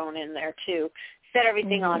got thrown in there too, set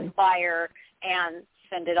everything on fire and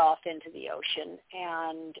send it off into the ocean.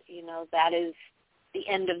 And that is the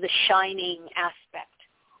end of the shining aspect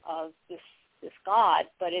of this god.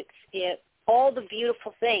 But it's all the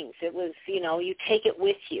beautiful things. It was you take it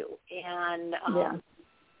with you. And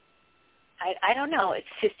I don't know. It's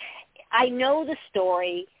just, I know the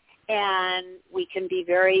story, and we can be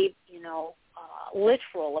very,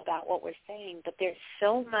 literal about what we're saying, but there's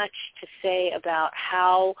so much to say about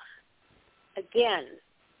how, again,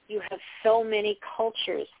 you have so many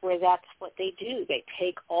cultures where that's what they do. They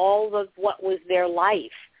take all of what was their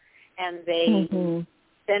life, and they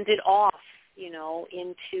send it off,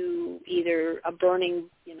 into either a burning,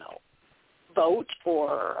 boat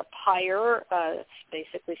or a pyre,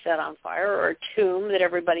 basically set on fire, or a tomb that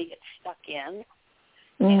everybody gets stuck in.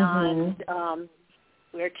 And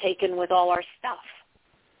we're taken with all our stuff.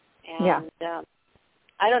 And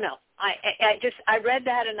I don't know. I read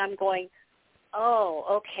that and I'm going, oh,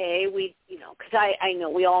 okay, because I know,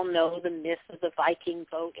 we all know the myth of the Viking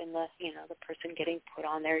boat and the person getting put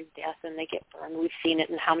on their death and they get burned. We've seen it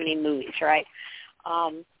in how many movies, right?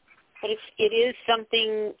 But it is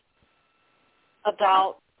something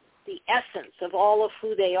about the essence of all of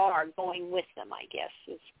who they are going with them, I guess,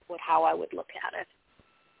 is how I would look at it.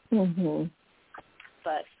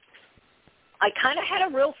 But I kind of had a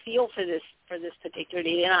real feel for this particular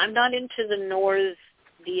deity, and I'm not into the Norse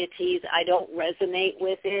deities. I don't resonate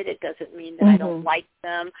with it. It doesn't mean that I don't like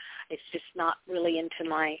them. It's just not really into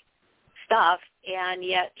my stuff. And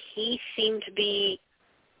yet he seemed to be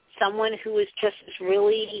someone who was just this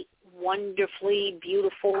really wonderfully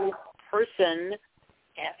beautiful person,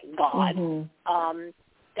 God,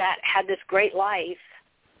 that had this great life,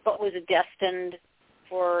 but was destined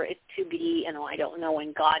for it to be, I don't know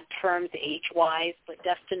in God terms age-wise, but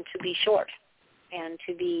destined to be short and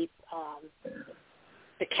to be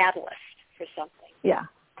the catalyst for something. Yeah.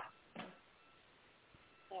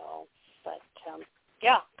 So, but kind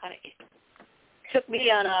of took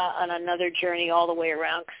me on another journey all the way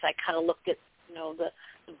around, because I kind of looked at the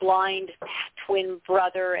blind twin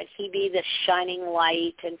brother, and he be the shining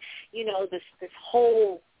light, and this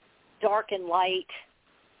whole dark and light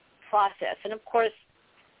process. And of course,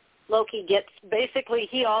 Loki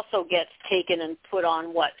he also gets taken and put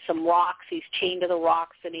on some rocks. He's chained to the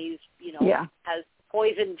rocks, and he's has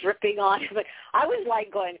poison dripping on him. But I was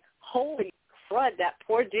like going, holy crud, that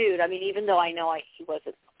poor dude. I mean, even though I know he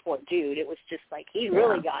wasn't a poor dude, it was just like he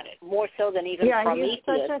really got it, more so than even Prometheus.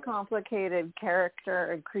 Yeah, he's such a complicated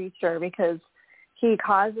character and creature, because he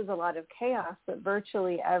causes a lot of chaos, but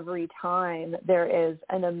virtually every time there is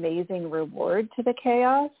an amazing reward to the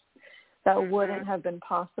chaos that wouldn't have been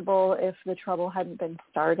possible if the trouble hadn't been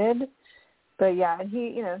started. But and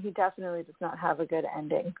he definitely does not have a good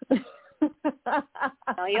ending.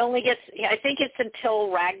 No, he only gets, I think it's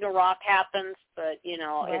until Ragnarok happens, but,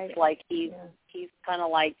 right. It's like he's kind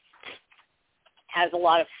of like has a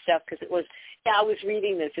lot of stuff, because it was, I was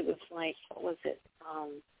reading this, it was like, what was it?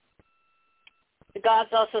 The gods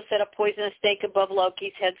also set a poisonous snake above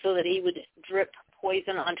Loki's head so that he would drip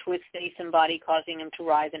poison onto his face and body, causing him to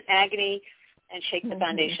writhe in agony and shake the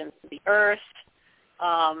foundations of the earth.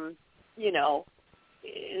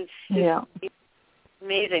 It's just,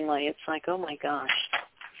 amazingly, it's like, oh my gosh.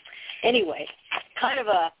 Anyway, kind of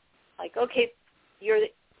okay,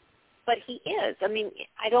 but he is. I mean,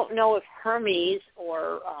 I don't know if Hermes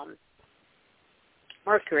or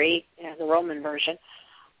Mercury, the Roman version,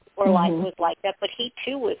 or was like that, but he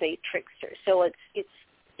too was a trickster. So it's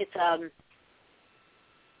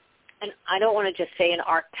and I don't want to just say an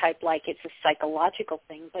archetype like it's a psychological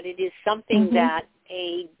thing, but it is something that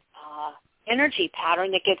a energy pattern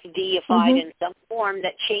that gets deified in some form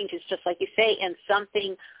that changes, just like you say, and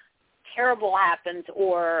something terrible happens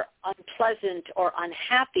or unpleasant or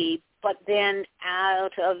unhappy, but then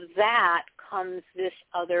out of that comes this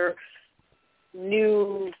other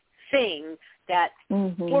new thing that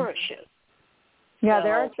flourishes. Yeah,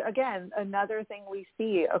 there are, again, another thing we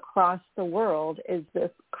see across the world is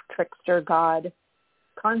this trickster god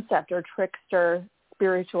concept, or trickster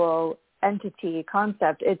spiritual entity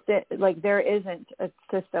concept. It's like there isn't a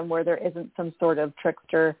system where there isn't some sort of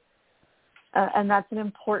trickster, and that's an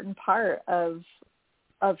important part of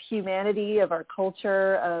humanity, of our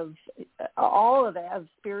culture, of all of it, of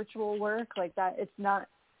spiritual work like that. It's not,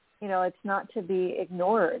 it's not to be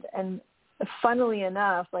ignored. And funnily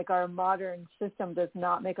enough, like our modern system does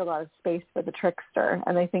not make a lot of space for the trickster,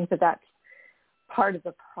 and I think that that's part of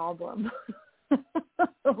the problem.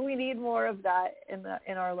 We need more of that in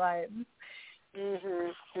our lives.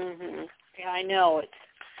 Yeah, I know it.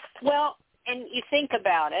 Well, and you think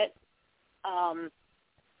about it,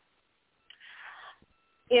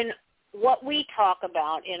 in what we talk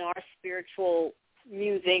about in our spiritual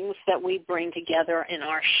musings that we bring together in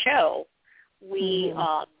our show, we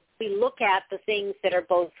look at the things that are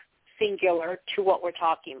both singular to what we're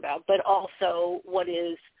talking about, but also what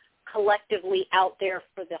is collectively out there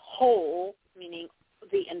for the whole, meaning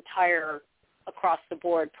the entire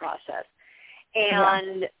across-the-board process.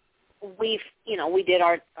 And we did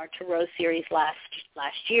our Tarot series last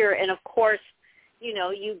year, and of course,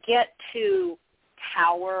 you get to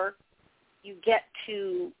power, you get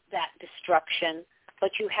to that destruction,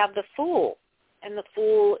 but you have the Fool, and the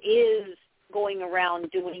Fool is going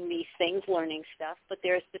around doing these things, learning stuff, but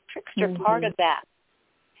there's the trickster part of that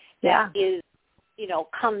is,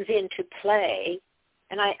 comes into play.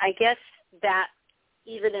 And I guess that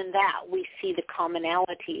even in that we see the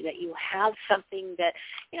commonality, that you have something that,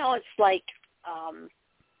 it's like,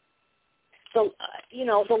 the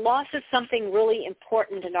loss of something really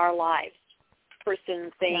important in our lives,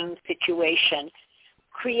 person, thing, situation,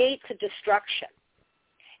 creates a destruction.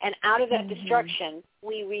 And out of that destruction,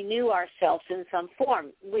 we renew ourselves in some form.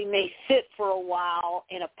 We may sit for a while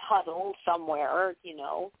in a puddle somewhere,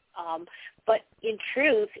 but in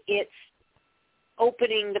truth, it's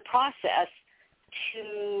opening the process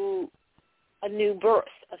to a new birth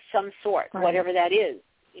of some sort, whatever that is,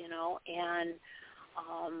 And,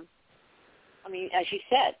 as you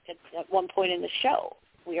said, at one point in the show,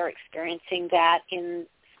 we are experiencing that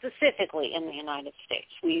specifically in the United States.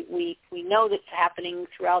 We know that's happening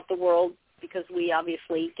throughout the world because we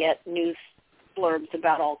obviously get news blurbs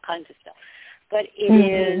about all kinds of stuff. But it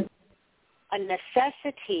is a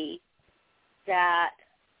necessity that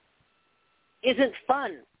isn't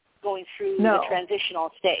fun going through the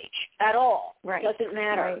transitional stage at all. Right. It doesn't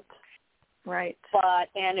matter. Right.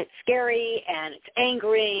 And it's scary, and it's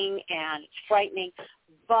angering, and it's frightening,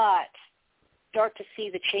 but start to see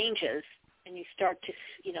the changes, and you start to,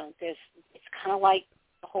 it's kind of like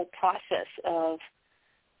the whole process of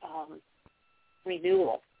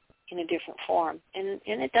renewal in a different form. And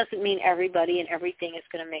it doesn't mean everybody and everything is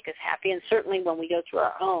going to make us happy. And certainly when we go through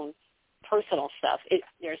our own personal stuff,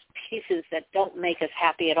 there's pieces that don't make us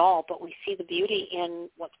happy at all, but we see the beauty in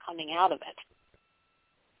what's coming out of it.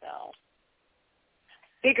 So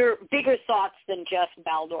bigger thoughts than just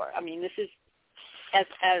Baldr. I mean, this is,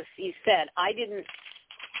 as you said,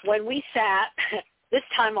 when we sat this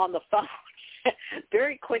time on the phone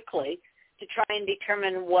very quickly to try and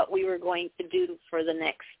determine what we were going to do for the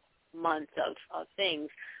next month of things,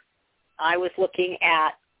 I was looking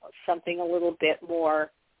at something a little bit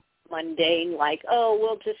more mundane, like,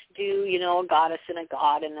 we'll just do, a goddess and a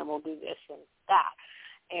god, and then we'll do this and that.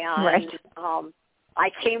 And I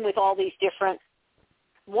came with all these different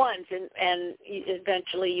ones, and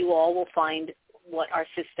eventually you all will find what our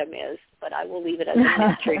system is, but I will leave it as a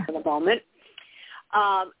mystery for the moment.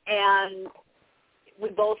 And we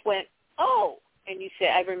both went, and you said,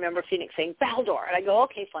 I remember Phoenix saying Baldr, and I go,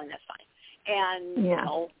 okay, fine, that's fine. And,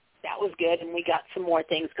 that was good, and we got some more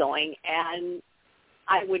things going, and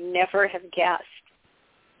I would never have guessed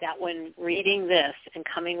that when reading this and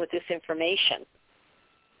coming with this information,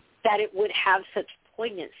 that it would have such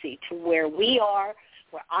poignancy to where we are,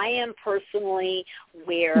 where I am personally,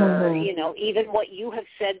 where, even what you have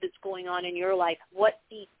said that's going on in your life, what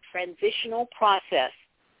the transitional process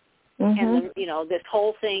and, this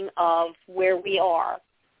whole thing of where we are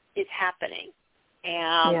is happening.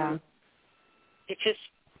 And it just,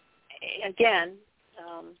 again,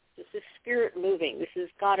 this is spirit moving. This is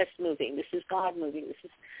goddess moving. This is God moving. This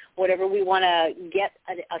is whatever we want to get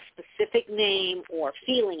a specific name or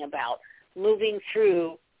feeling about, moving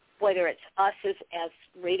through, whether it's us as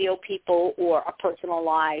radio people or our personal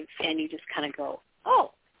lives, and you just kind of go,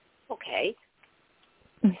 okay.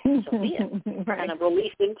 So be it. Kind of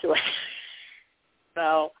release into it.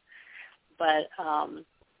 So, but,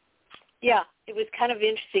 it was kind of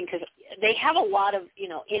interesting because they have a lot of,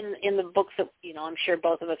 in the books that, I'm sure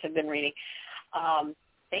both of us have been reading,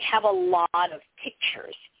 they have a lot of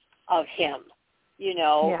pictures of him,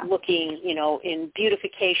 looking, in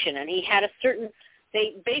beautification. And he had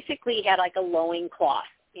they basically had like a loincloth,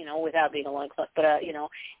 without being a loincloth, but,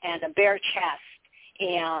 and a bare chest.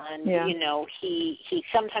 And, he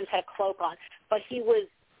sometimes had a cloak on, but he was,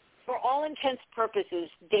 for all intents and purposes,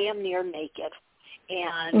 damn near naked.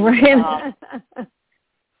 And,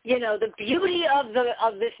 the beauty of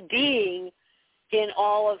this being in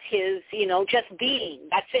all of his, just being,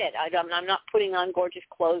 that's it. I'm not putting on gorgeous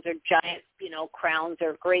clothes or giant, crowns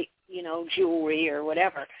or great, jewelry or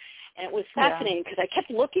whatever. And it was fascinating because I kept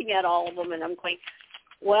looking at all of them and I'm going,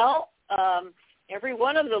 well, every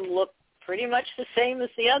one of them looked pretty much the same as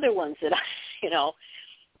the other ones that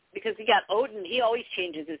because you got Odin, he always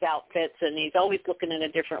changes his outfits and he's always looking in a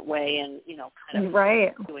different way and, kind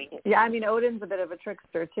of doing it. Yeah, I mean, Odin's a bit of a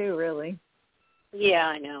trickster too, really. Yeah,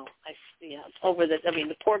 I know.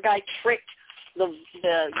 The poor guy tricked the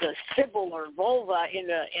Sybil or Volva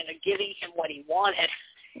into giving him what he wanted.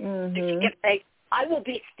 He kept saying, I will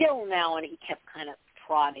be still now, and he kept kind of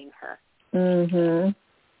prodding her.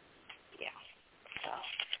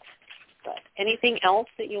 But anything else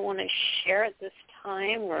that you want to share at this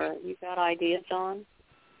time or you got ideas on?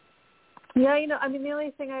 Yeah, the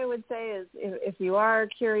only thing I would say is if you are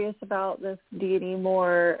curious about this deity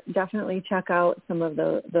more, definitely check out some of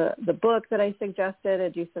the book that I suggested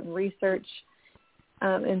and do some research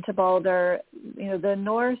into Baldr. The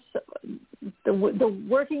Norse, the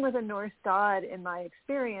working with a Norse god, in my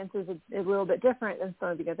experience, is a little bit different than some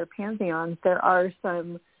of the other pantheons. There are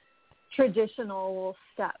some traditional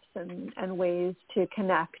steps and ways to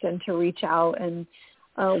connect and to reach out and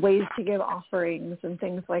ways to give offerings and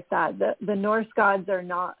things like that. The Norse gods are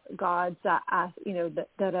not gods that ask,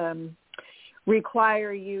 that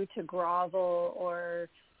require you to grovel or,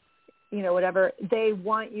 whatever. They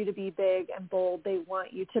want you to be big and bold. They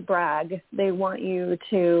want you to brag. They want you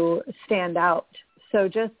to stand out. So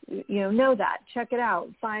just, know that. Check it out.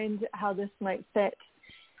 Find how this might fit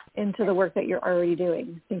into the work that you're already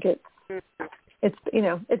doing. I think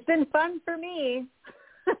it's been fun for me.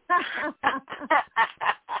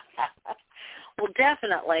 Well,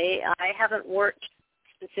 definitely. I haven't worked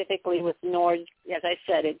specifically with Norse. As I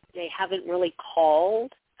said, they haven't really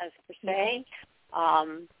called as per se,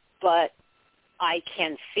 but I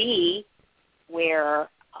can see where,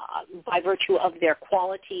 by virtue of their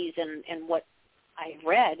qualities and what I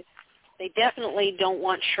read, they definitely don't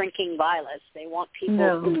want shrinking violets. They want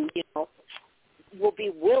people who, will be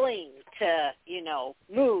willing to,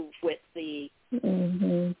 move with the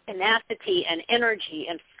tenacity and energy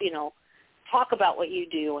and, talk about what you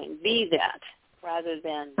do and be that rather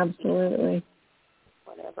than absolutely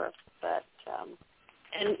whatever. But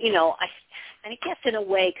I guess in a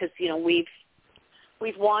way, because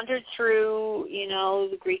we've wandered through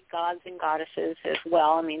the Greek gods and goddesses as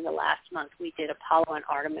well. I mean, the last month we did Apollo and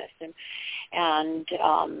Artemis, and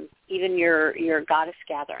even your goddess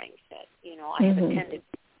gatherings that I have attended.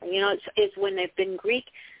 It's when they've been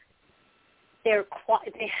Greek, they're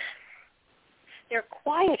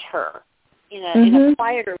quieter in a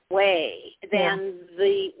quieter way than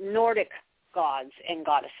the Nordic gods and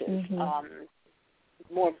goddesses.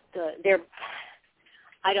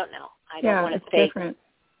 I don't know. I don't want to say different.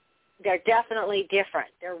 They're definitely different.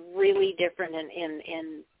 They're really different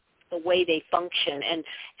in the way they function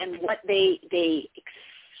and what they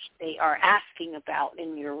are asking about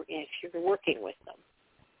if you're working with them.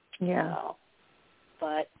 Yeah.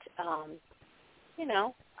 But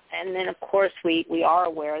and then of course we are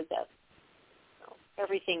aware that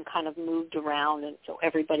everything kind of moved around, and so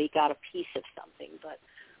everybody got a piece of something. But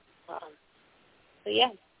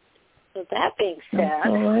yeah. So that being said,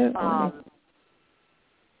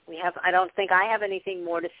 I don't think I have anything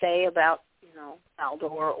more to say about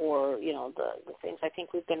Baldr or the things. I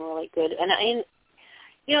think we've been really good, and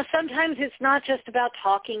sometimes it's not just about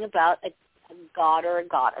talking about a god or a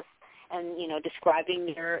goddess and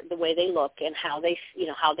describing the way they look and how they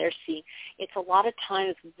how they're seen. It's a lot of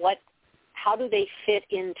times how do they fit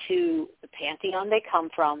into the pantheon they come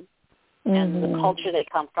from and the culture they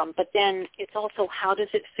come from, but then it's also how does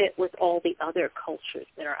it fit with all the other cultures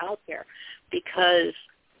that are out there? Because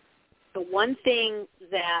the one thing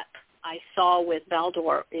that I saw with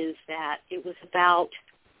Baldr is that it was about,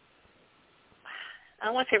 I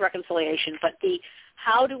don't want to say reconciliation, but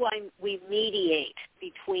how do we mediate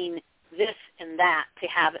between this and that to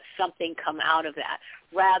have something come out of that,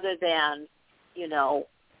 rather than,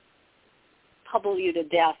 pummel you to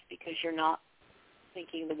death because you're not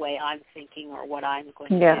thinking the way I'm thinking or what I'm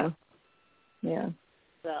going to do. Yeah.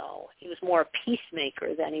 So he was more a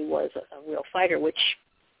peacemaker than he was a real fighter, which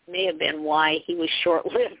may have been why he was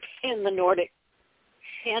short-lived in the Nordic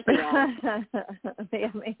pantheon.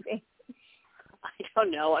 Yeah, maybe. I don't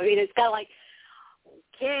know. I mean, it's kind of like,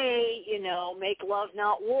 okay, make love,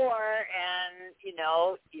 not war, and,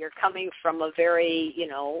 you're coming from a very,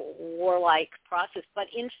 warlike process. But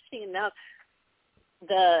interesting enough,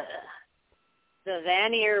 the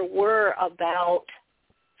Vanir were about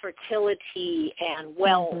fertility and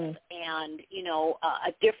wealth and,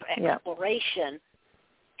 a different exploration.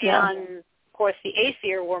 And, of course, the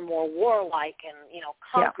Aesir were more warlike and,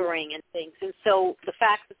 conquering and things. And so the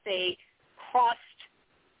fact that they crossed,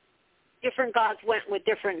 different gods went with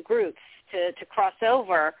different groups to cross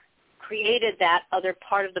over, created that other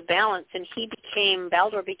part of the balance, and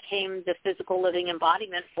Baldr became the physical living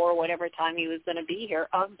embodiment for whatever time he was going to be here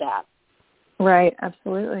of that. Right,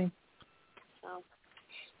 absolutely. So,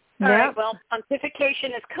 all right, well,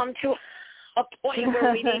 pontification has come to a point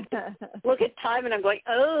where we need to look at time, and I'm going,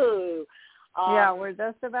 yeah, we're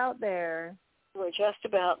just about there. We're just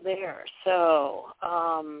about there. So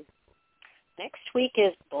next week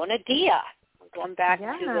is Bona Dia. We're going back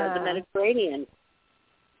to the Mediterranean.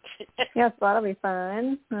 Yes, that'll be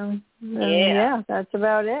fun. Yeah, that's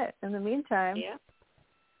about it. In the meantime,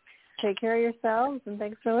 take care of yourselves, and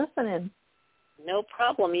thanks for listening. No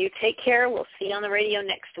problem. You take care. We'll see you on the radio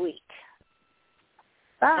next week.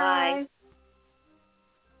 Bye.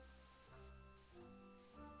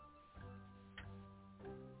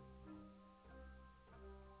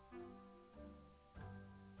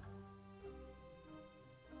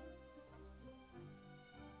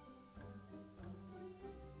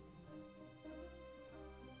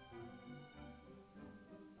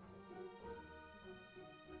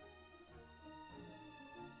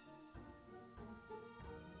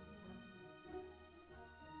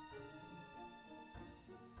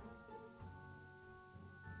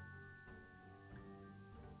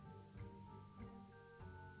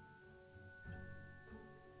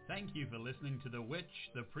 Thank you for listening to The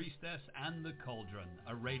Witch, the Priestess, and the Cauldron,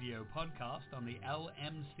 a radio podcast on the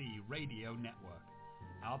LMC Radio Network.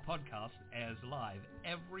 Our podcast airs live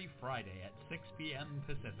every Friday at 6 p.m.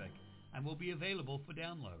 Pacific and will be available for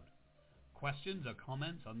download. Questions or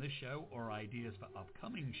comments on this show or ideas for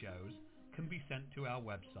upcoming shows can be sent to our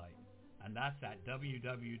website, and that's at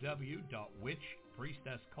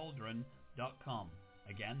www.witchpriestesscauldron.com.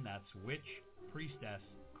 Again, that's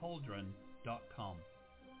witchpriestesscauldron.com.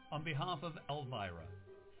 On behalf of Elvyra,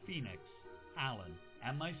 Phoenix, Alan,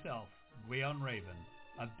 and myself, Gwion Raven,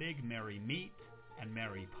 a big merry meet and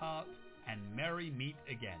merry part and merry meet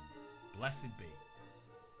again. Blessed be.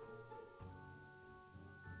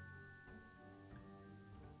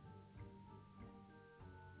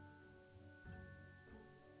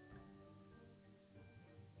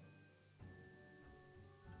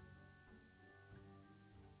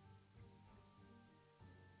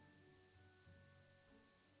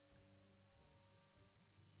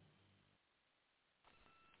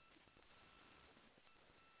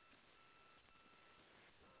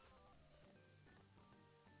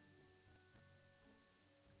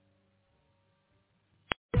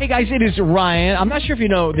 Hey guys, it is Ryan. I'm not sure if you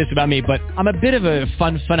know this about me, but I'm a bit of a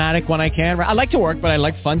fun fanatic when I can. I like to work, but I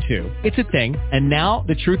like fun too. It's a thing. And now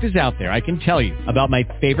the truth is out there. I can tell you about my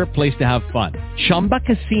favorite place to have fun. Chumba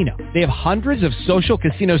Casino. They have hundreds of social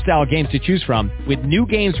casino style games to choose from with new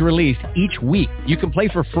games released each week. You can play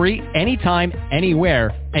for free anytime, anywhere.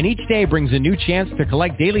 And each day brings a new chance to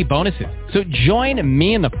collect daily bonuses. So join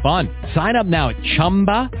me in the fun. Sign up now at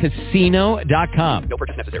ChumbaCasino.com. No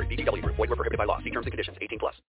purchase necessary. VGW Group. Void where prohibited by law. See terms and conditions. 18+.